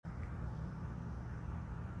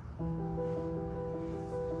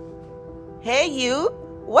Hey you,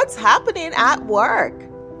 what's happening at work?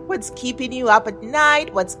 What's keeping you up at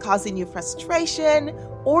night? What's causing you frustration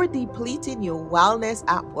or depleting your wellness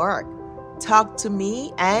at work? Talk to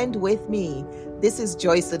me and with me. This is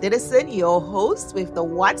Joyce Odidison, your host with the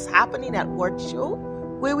What's Happening at Work show,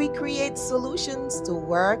 where we create solutions to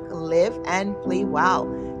work, live, and play well.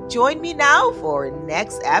 Join me now for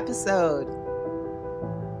next episode.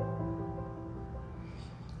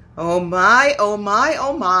 Oh my, oh my,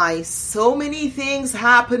 oh my. So many things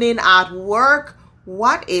happening at work.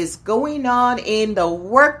 What is going on in the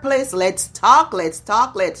workplace? Let's talk.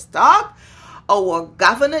 Our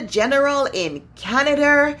Governor General in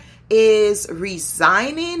Canada is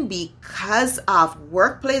resigning because of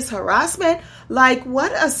workplace harassment. Like,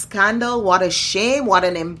 what a scandal, what a shame, what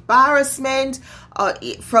an embarrassment.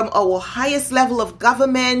 From our highest level of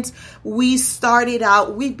government, we've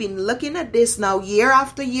been looking at this now year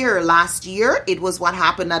after year. Last year, it was what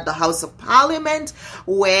happened at the House of Parliament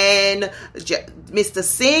when Mr.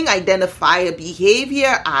 Singh identified a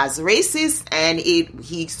behavior as racist and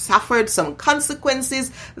he suffered some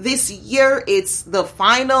consequences. This year, it's the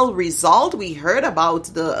final result. We heard about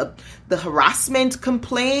the harassment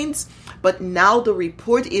complaints, but now the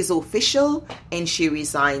report is official and she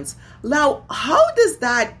resigns. Now, how does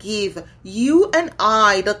that give you and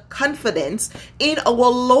I the confidence in our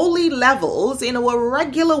lowly levels, in our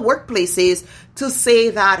regular workplaces, to say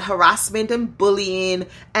that harassment and bullying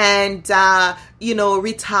and,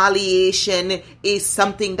 retaliation is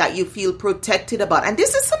something that you feel protected about? And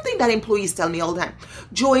this is something that employees tell me all the time.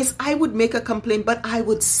 Joyce, I would make a complaint, but I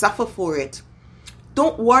would suffer for it.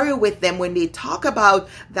 Don't worry with them when they talk about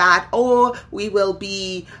that. Oh, we will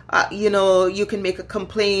be, you can make a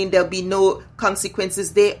complaint. There'll be no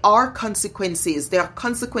consequences. There are consequences. There are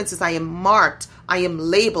consequences. I am marked. I am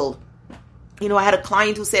labeled. I had a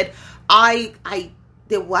client who said,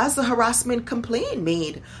 there was a harassment complaint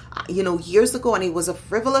made, years ago, and it was a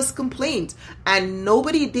frivolous complaint, and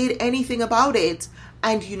nobody did anything about it.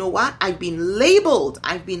 And you know what? I've been labeled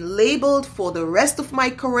for the rest of my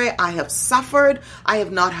career. I have suffered. I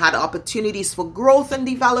have not had opportunities for growth and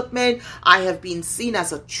development. I have been seen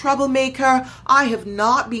as a troublemaker. I have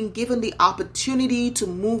not been given the opportunity to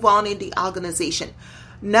move on in the organization.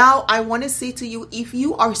 Now, I want to say to you, if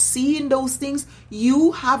you are seeing those things,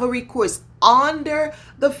 you have a recourse under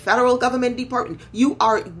the federal government department.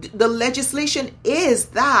 The legislation is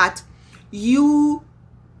that you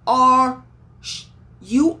are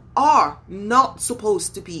not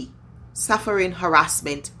supposed to be suffering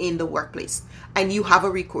harassment in the workplace, and you have a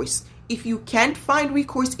recourse. If you can't find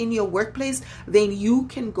recourse in your workplace, then you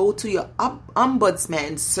can go to your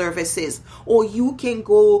ombudsman services, or you can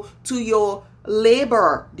go to your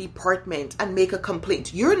labor department and make a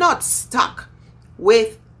complaint. You're not stuck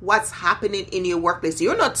with what's happening in your workplace.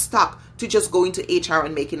 You're not stuck to just going to HR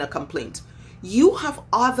and making a complaint. You have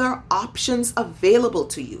other options available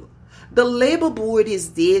to you. The labor board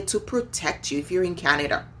is there to protect you if you're in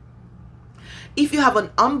Canada. If you have an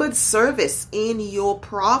ombuds service in your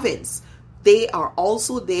province, they are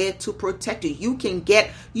also there to protect you.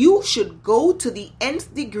 You should go to the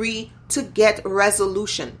nth degree to get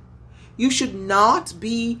resolution. You should not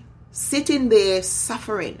be sitting there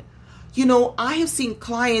suffering. I have seen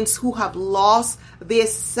clients who have lost their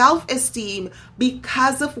self-esteem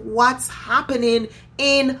because of what's happening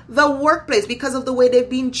in the workplace, because of the way they've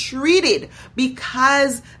been treated,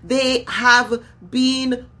 because they have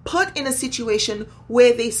been put in a situation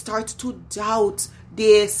where they start to doubt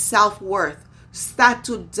their self-worth, start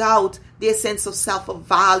to doubt their sense of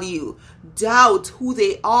self-value, doubt who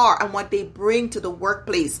they are and what they bring to the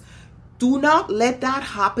workplace. Do not let that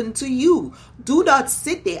happen to you. Do not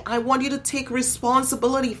sit there. I want you to take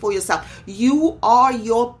responsibility for yourself. You are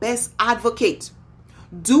your best advocate.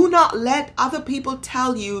 Do not let other people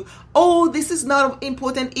tell you, oh, this is not an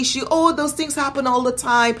important issue. Oh, those things happen all the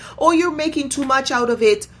time. Oh, you're making too much out of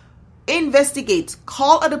it. Investigate.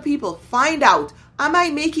 Call other people. Find out, am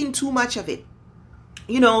I making too much of it?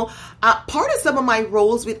 Part of some of my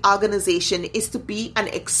roles with organization is to be an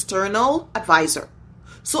external advisor.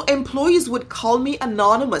 So employees would call me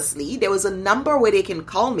anonymously. There was a number where they can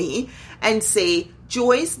call me and say,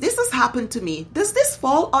 Joyce, this has happened to me. Does this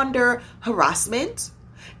fall under harassment?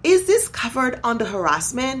 Is this covered under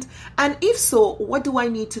harassment? And if so, what do I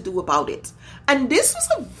need to do about it? And this was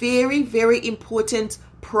a very, very important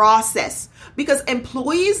process because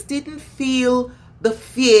employees didn't feel the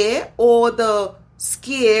fear or the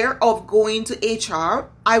scare of going to HR.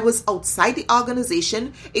 I was outside the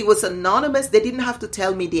organization. It was anonymous. They didn't have to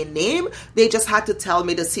tell me their name. They just had to tell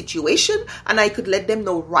me the situation, and I could let them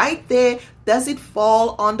know right there, does it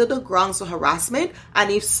fall under the grounds of harassment?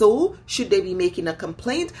 And if so, should they be making a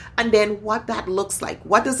complaint? And then what that looks like.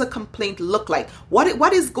 What does a complaint look like?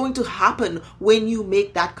 What is going to happen when you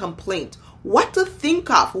make that complaint? What to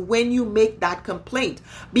think of when you make that complaint?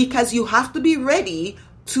 Because you have to be ready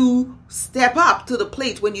to step up to the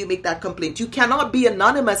plate when you make that complaint. You cannot be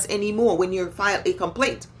anonymous anymore when you file a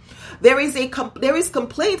complaint. There is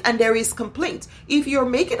complaint and there is complaint. If you're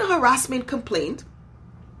making a harassment complaint,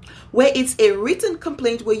 where it's a written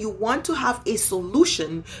complaint where you want to have a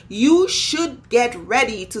solution, you should get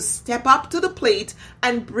ready to step up to the plate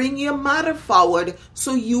and bring your matter forward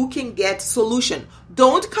so you can get solution.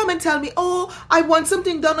 Don't come and tell me, oh, I want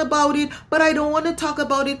something done about it, but I don't want to talk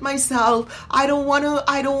about it myself. I don't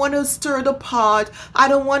want to stir the pot. I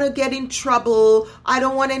don't want to get in trouble. I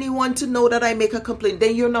don't want anyone to know that I make a complaint.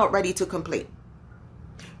 Then you're not ready to complain.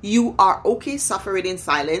 You are okay suffering in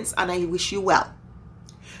silence, and I wish you well.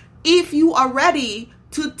 If you are ready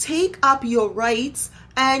to take up your rights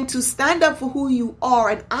and to stand up for who you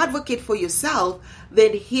are and advocate for yourself,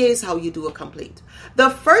 then here's how you do a complaint.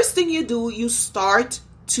 The first thing you do, you start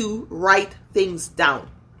to write things down.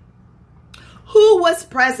 Who was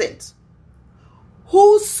present?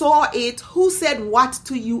 Who saw it? Who said what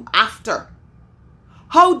to you after?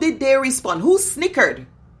 How did they respond? Who snickered?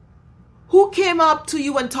 Who came up to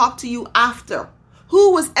you and talked to you after?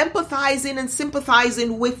 Who was empathizing and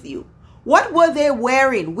sympathizing with you? What were they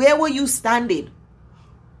wearing? Where were you standing?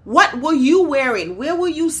 What were you wearing? Where were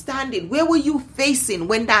you standing? Where were you facing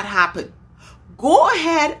when that happened? Go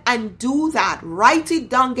ahead and do that. Write it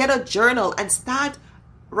down. Get a journal and start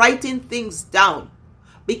writing things down,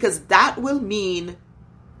 because that will mean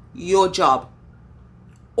your job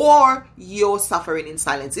or you're suffering in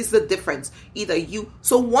silence. It's the difference. Either you.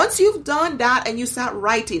 So once you've done that and you start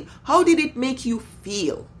writing, how did it make you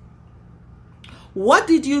feel? What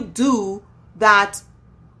did you do that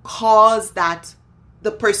caused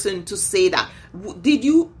the person to say that? Did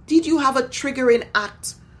you have a triggering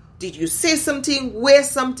act? Did you say something, wear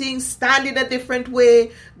something, stand in a different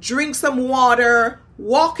way, drink some water,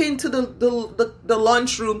 walk into the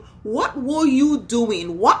lunchroom? What were you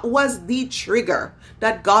doing? What was the trigger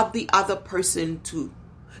that got the other person to?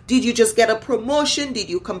 Did you just get a promotion? Did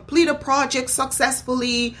you complete a project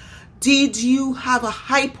successfully? Did you have a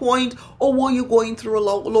high point, or were you going through a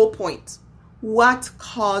low point? What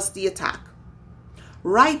caused the attack?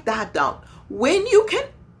 Write that down. When you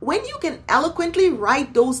can eloquently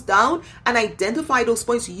write those down and identify those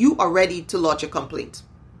points, you are ready to lodge a complaint.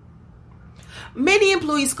 Many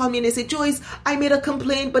employees call me and they say, Joyce, I made a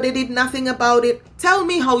complaint, but they did nothing about it. Tell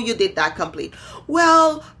me how you did that complaint.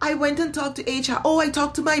 Well, I went and talked to HR. Oh, I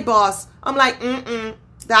talked to my boss. I'm like,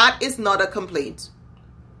 that is not a complaint.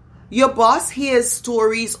 Your boss hears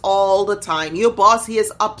stories all the time. Your boss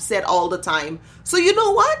hears upset all the time. So you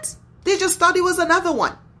know what? They just thought it was another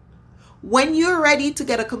one. When you're ready to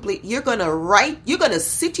get a complaint, you're going to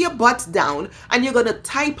sit your butt down and you're going to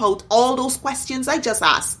type out all those questions I just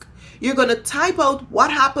asked. You're going to type out what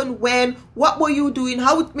happened when, what were you doing,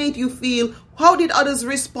 how it made you feel, how did others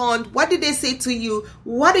respond, what did they say to you,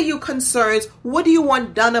 what are your concerns, what do you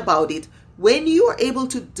want done about it? When you are able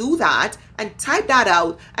to do that and type that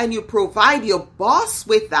out and you provide your boss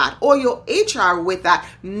with that or your HR with that,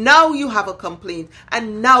 now you have a complaint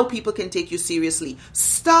and now people can take you seriously.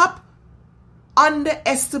 Stop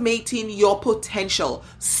underestimating your potential.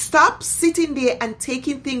 Stop sitting there and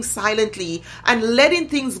taking things silently and letting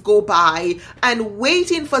things go by and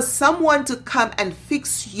waiting for someone to come and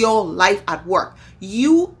fix your life at work.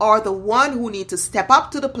 You are the one who need to step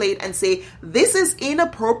up to the plate and say, this is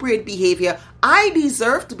inappropriate behavior. I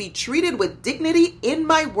deserve to be treated with dignity in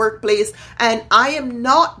my workplace, and I am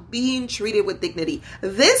not being treated with dignity.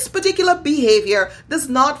 This particular behavior does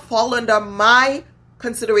not fall under my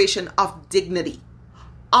consideration of dignity.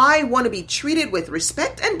 I want to be treated with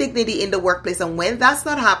respect and dignity in the workplace, and when that's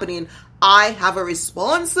not happening, I have a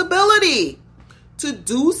responsibility to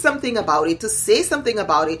do something about it, to say something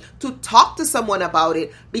about it, to talk to someone about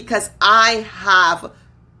it, because I have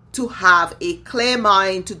to have a clear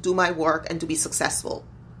mind to do my work and to be successful.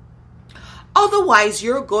 Otherwise,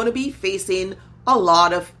 you're going to be facing a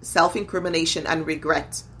lot of self-incrimination and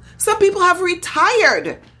regret. Some people have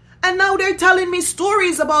retired and now they're telling me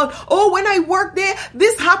stories about, oh, when I worked there,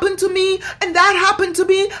 this happened to me and that happened to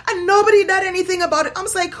me and nobody did anything about it. I'm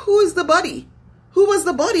like, who is the buddy? Who was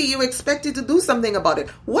the buddy you expected to do something about it?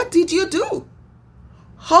 What did you do?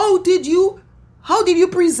 How did you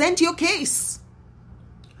present your case?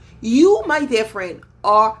 You, my dear friend,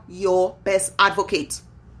 are your best advocate.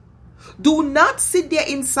 Do not sit there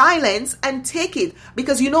in silence and take it,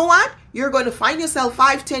 because you know what? You're going to find yourself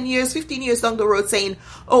 5, 10 years, 15 years down the road saying,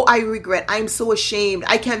 oh, I regret. I'm so ashamed.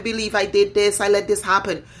 I can't believe I did this. I let this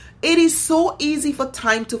happen. It is so easy for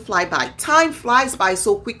time to fly by. Time flies by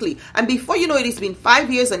so quickly. And before you know it, it's been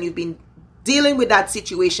 5 years and you've been dealing with that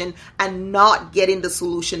situation and not getting the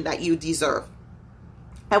solution that you deserve.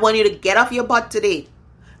 I want you to get off your butt today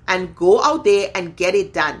and go out there and get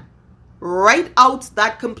it done. Write out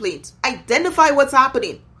that complaint. Identify what's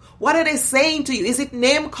happening. What are they saying to you? Is it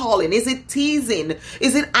name calling? Is it teasing?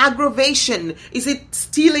 Is it aggravation? Is it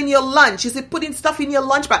stealing your lunch? Is it putting stuff in your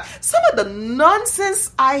lunch bag? Some of the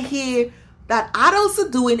nonsense I hear that adults are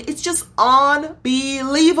doing, it's just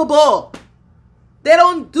unbelievable. They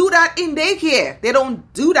don't do that in daycare. They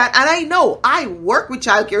don't do that. And I know, I work with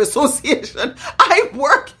Child Care Association. I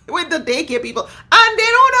work with the daycare people. And they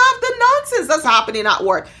don't have the nonsense that's happening at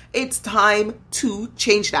work. It's time to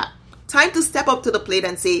change that. Time to step up to the plate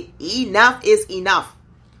and say, enough is enough.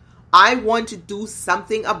 I want to do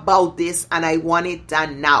something about this and I want it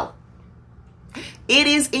done now. It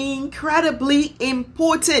is incredibly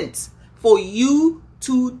important for you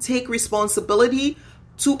to take responsibility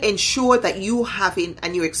to ensure that you having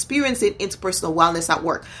and you're experiencing interpersonal wellness at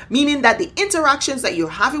work. Meaning that the interactions that you're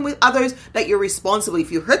having with others, that you're responsible.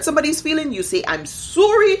 If you hurt somebody's feeling, you say, I'm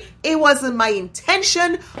sorry, it wasn't my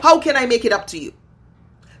intention. How can I make it up to you?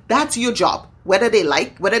 That's your job. Whether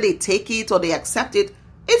they take it or they accept it,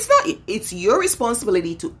 it's your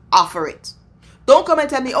responsibility to offer it. Don't come and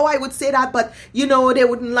tell me, oh, I would say that, but they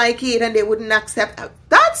wouldn't like it and they wouldn't accept it.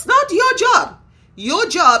 That's not your job. Your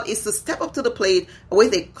job is to step up to the plate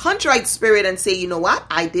with a contrite spirit and say, you know what?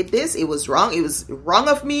 I did this. It was wrong. It was wrong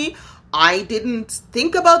of me. I didn't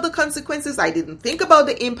think about the consequences. I didn't think about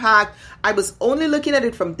the impact. I was only looking at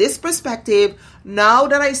it from this perspective. Now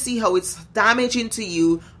that I see how it's damaging to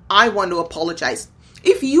you, I want to apologize.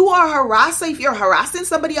 If you are a harasser, if you're harassing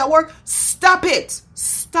somebody at work, stop it.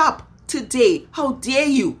 Stop today. How dare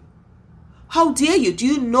you? How dare you? Do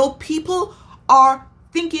you know people are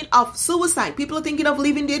thinking of suicide? People are thinking of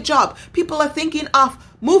leaving their job. People are thinking of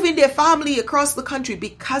moving their family across the country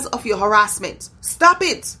because of your harassment. Stop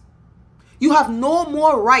it. You have no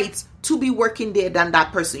more right to be working there than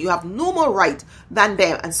that person. You have no more right than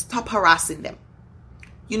them, and stop harassing them.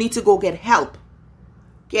 You need to go get help.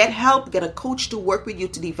 Get help, get a coach to work with you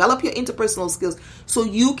to develop your interpersonal skills so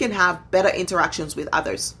you can have better interactions with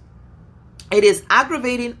others. It is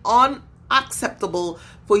aggravating, unacceptable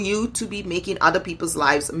for you to be making other people's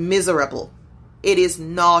lives miserable. It is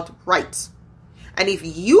not right. And if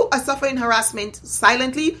you are suffering harassment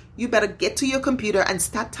silently, you better get to your computer and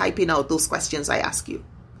start typing out those questions I ask you.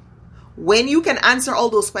 When you can answer all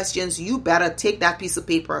those questions, you better take that piece of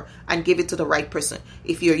paper and give it to the right person.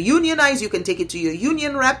 If you're unionized, you can take it to your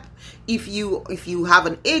union rep. If you have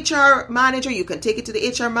an HR manager, you can take it to the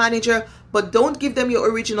HR manager. But don't give them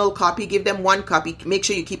your original copy. Give them one copy. Make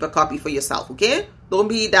sure you keep a copy for yourself, okay? Don't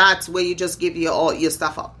be that where you just give all your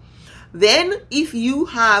stuff up. Then, if you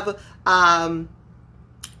have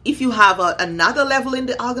another level in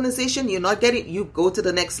the organization, you're not getting, you go to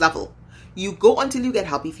the next level. You go until you get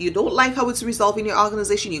help. If you don't like how it's resolved in your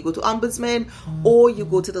organization, you go to ombudsman or you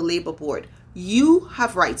go to the labor board. You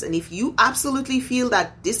have rights. And if you absolutely feel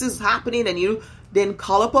that this is happening, and you then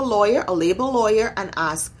call up a labor lawyer, and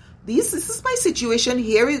ask, this is my situation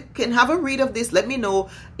here. You can have a read of this. Let me know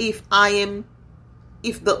if my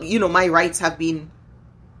rights have been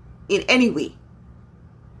in any way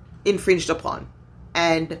infringed upon,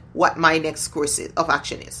 and what my next course of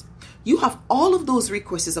action is. You have all of those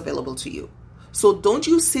recourses available to you. So don't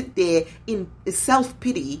you sit there in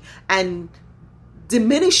self-pity and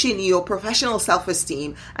diminishing your professional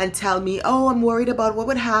self-esteem and tell me, oh, I'm worried about what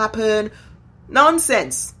would happen.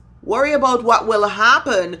 Nonsense. Worry about what will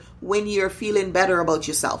happen when you're feeling better about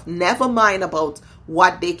yourself. Never mind about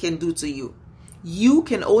what they can do to you. You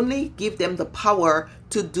can only give them the power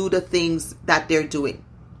to do the things that they're doing.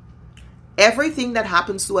 Everything that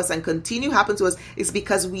happens to us and continue to happen to us is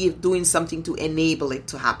because we are doing something to enable it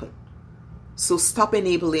to happen. So stop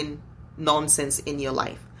enabling nonsense in your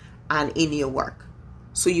life and in your work,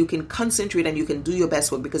 so you can concentrate and you can do your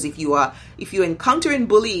best work. Because if you're encountering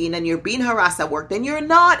bullying and you're being harassed at work, then you're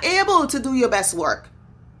not able to do your best work.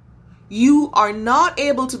 You are not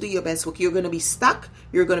able to do your best work. You're going to be stuck.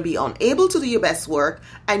 You're going to be unable to do your best work,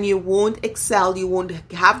 and you won't excel. You won't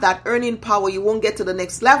have that earning power. You won't get to the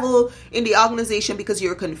next level in the organization because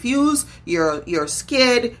you're confused, you're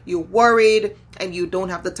scared, you're worried, and you don't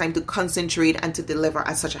have the time to concentrate and to deliver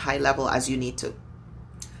at such a high level as you need to.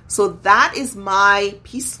 So that is my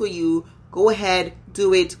piece for you. Go ahead,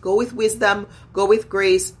 do it. Go with wisdom, go with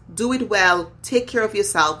grace, do it well, take care of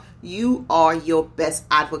yourself. You are your best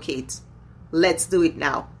advocate. Let's do it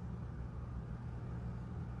now.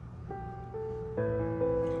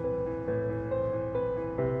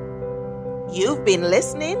 You've been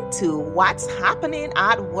listening to What's Happening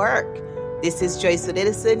at Work. This is Joyce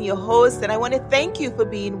Edison, your host, and I want to thank you for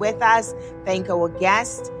being with us. Thank our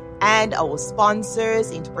guests and our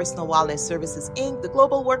sponsors, Interpersonal Wellness Services, Inc., the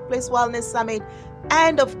Global Workplace Wellness Summit,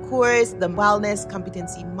 and of course, the Wellness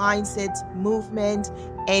Competency Mindset Movement.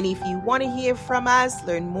 And if you want to hear from us,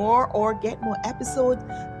 learn more, or get more episodes,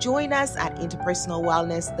 join us at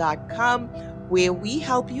interpersonalwellness.com, where we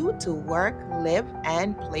help you to work, live,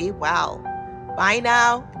 and play well. Bye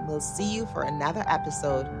now, and we'll see you for another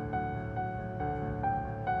episode.